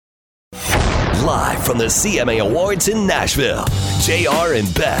Live from the CMA Awards in Nashville, JR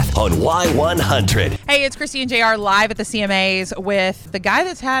and Beth on Y100. Hey, it's Christy and JR live at the CMAs with the guy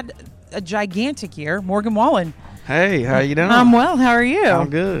that's had a gigantic year, Morgan Wallen. Hey, how you doing? I'm well. How are you?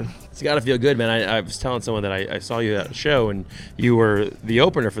 I'm good. It's got to feel good, man. I was telling someone that I saw you at a show, and you were the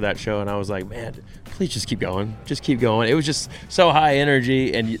opener for that show, and I was like, man, please just keep going. Just keep going. It was just so high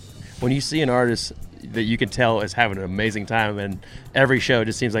energy, and when you see an artist that you can tell is having an amazing time, and every show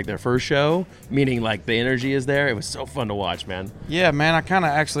just seems like their first show, meaning like the energy is there. It was so fun to watch, man. Yeah, man, I kind of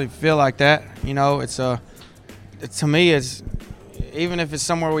actually feel like that. You know, to me, it's even if it's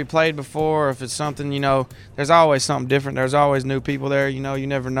somewhere we played before, or if it's something, you know, there's always something different. There's always new people there. You know, you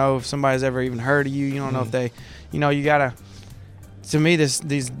never know if somebody's ever even heard of you. You don't know if they, you know, you gotta. To me,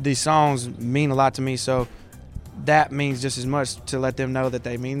 these songs mean a lot to me. So that means just as much to let them know that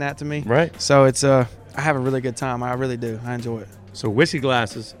they mean that to me. Right. So it's I have a really good time. I really do. I enjoy it. So Whiskey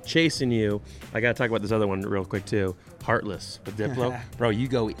Glasses, Chasing You. I got to talk about this other one real quick, too. Heartless with Diplo. Bro, you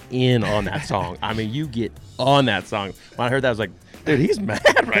go in on that song. I mean, you get on that song. When I heard that, I was like, dude, he's mad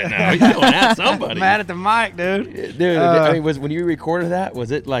right now. He's going at somebody. Mad at the mic, dude. Dude, I mean, when you recorded that,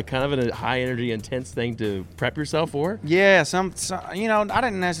 was it like kind of a high-energy, intense thing to prep yourself for? Yeah, some you know, I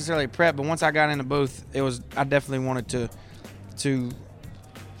didn't necessarily prep, but once I got in the booth, I definitely wanted to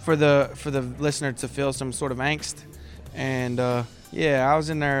for the listener to feel some sort of angst. And yeah, I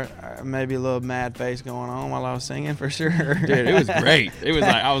was in there, maybe a little mad face going on while I was singing for sure. Dude, it was great. It was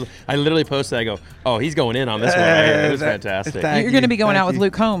like I literally posted. I go, oh, he's going in on this one. Right here. It was fantastic. You're going to be going out with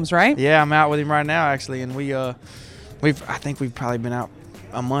Luke Combs, right? Yeah, I'm out with him right now actually, and I think we've probably been out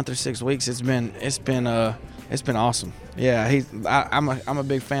a month or 6 weeks. It's been awesome. Yeah, I'm a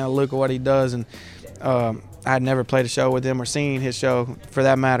big fan of Luke and what he does, and I had never played a show with him or seen his show for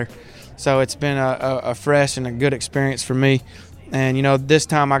that matter. So it's been a fresh and a good experience for me. And, you know, this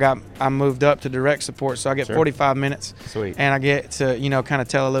time I moved up to direct support, so I get 45 minutes. Sweet. And I get to, you know, kind of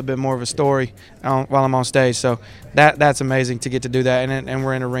tell a little bit more of a story while I'm on stage. So that's amazing to get to do that. And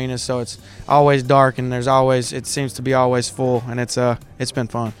we're in arenas, so it's always dark, and it seems to be always full, and it's been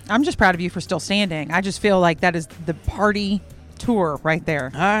fun. I'm just proud of you for still standing. I just feel like that is the party tour right there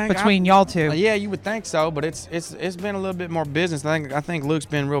between y'all two. Yeah, you would think so, but it's been a little bit more business. I think Luke's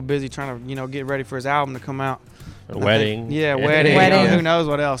been real busy trying to, you know, get ready for his album to come out. Wedding. Wedding. You know, who knows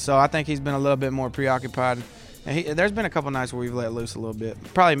what else? So I think he's been a little bit more preoccupied. And there's been a couple nights where we've let loose a little bit.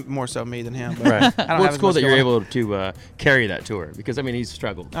 Probably more so me than him. But right. Well, it's cool that you're able to carry that tour because, I mean, he's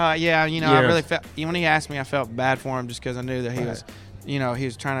struggled. Yeah, you know, I really felt – when he asked me, I felt bad for him just because I knew that he was – you know, he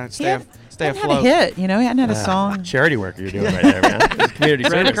was trying to stay afloat. He hadn't had a hit, you know. He hadn't had a song. Charity work you're doing right there, man. It's community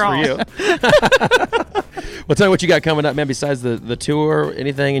service for you. Well, tell me what you got coming up, man, besides the tour.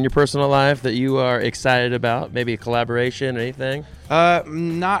 Anything in your personal life that you are excited about? Maybe a collaboration or anything?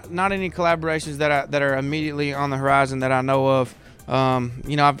 Not any collaborations that are immediately on the horizon that I know of.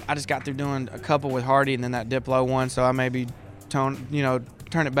 You know, I just got through doing a couple with Hardy and then that Diplo one, so I maybe turn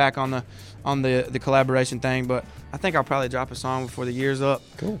it back on the collaboration thing, but I think I'll probably drop a song before the year's up.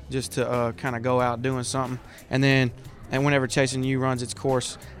 Cool. Just to kind of go out doing something, and whenever Chasing You runs its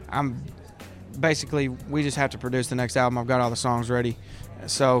course, we just have to produce the next album. I've got all the songs ready,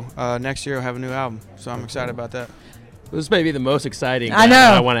 so next year I'll have a new album. So I'm excited about that. This may be the most exciting. I know.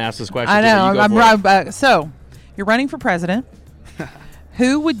 I want to ask this question. I know. So you're running for president.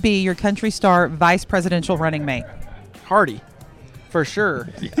 Who would be your country star vice presidential running mate? Hardy. For sure.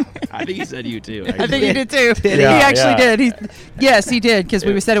 Yeah, I think he said you too. I think he did too. He actually did. Yes, he did, because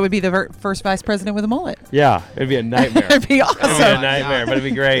we said it would be the first vice president with a mullet. Yeah, it'd be a nightmare. It'd be awesome. It'd be a nightmare, but it'd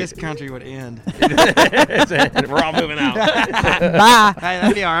be great. This country would end. We're all moving out. Bye. Hey,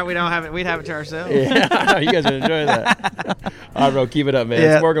 that'd be all right. We'd have it to ourselves. Yeah, you guys would enjoy that. All right, bro, keep it up, man.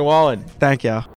 Yeah. It's Morgan Wallen. Thank y'all.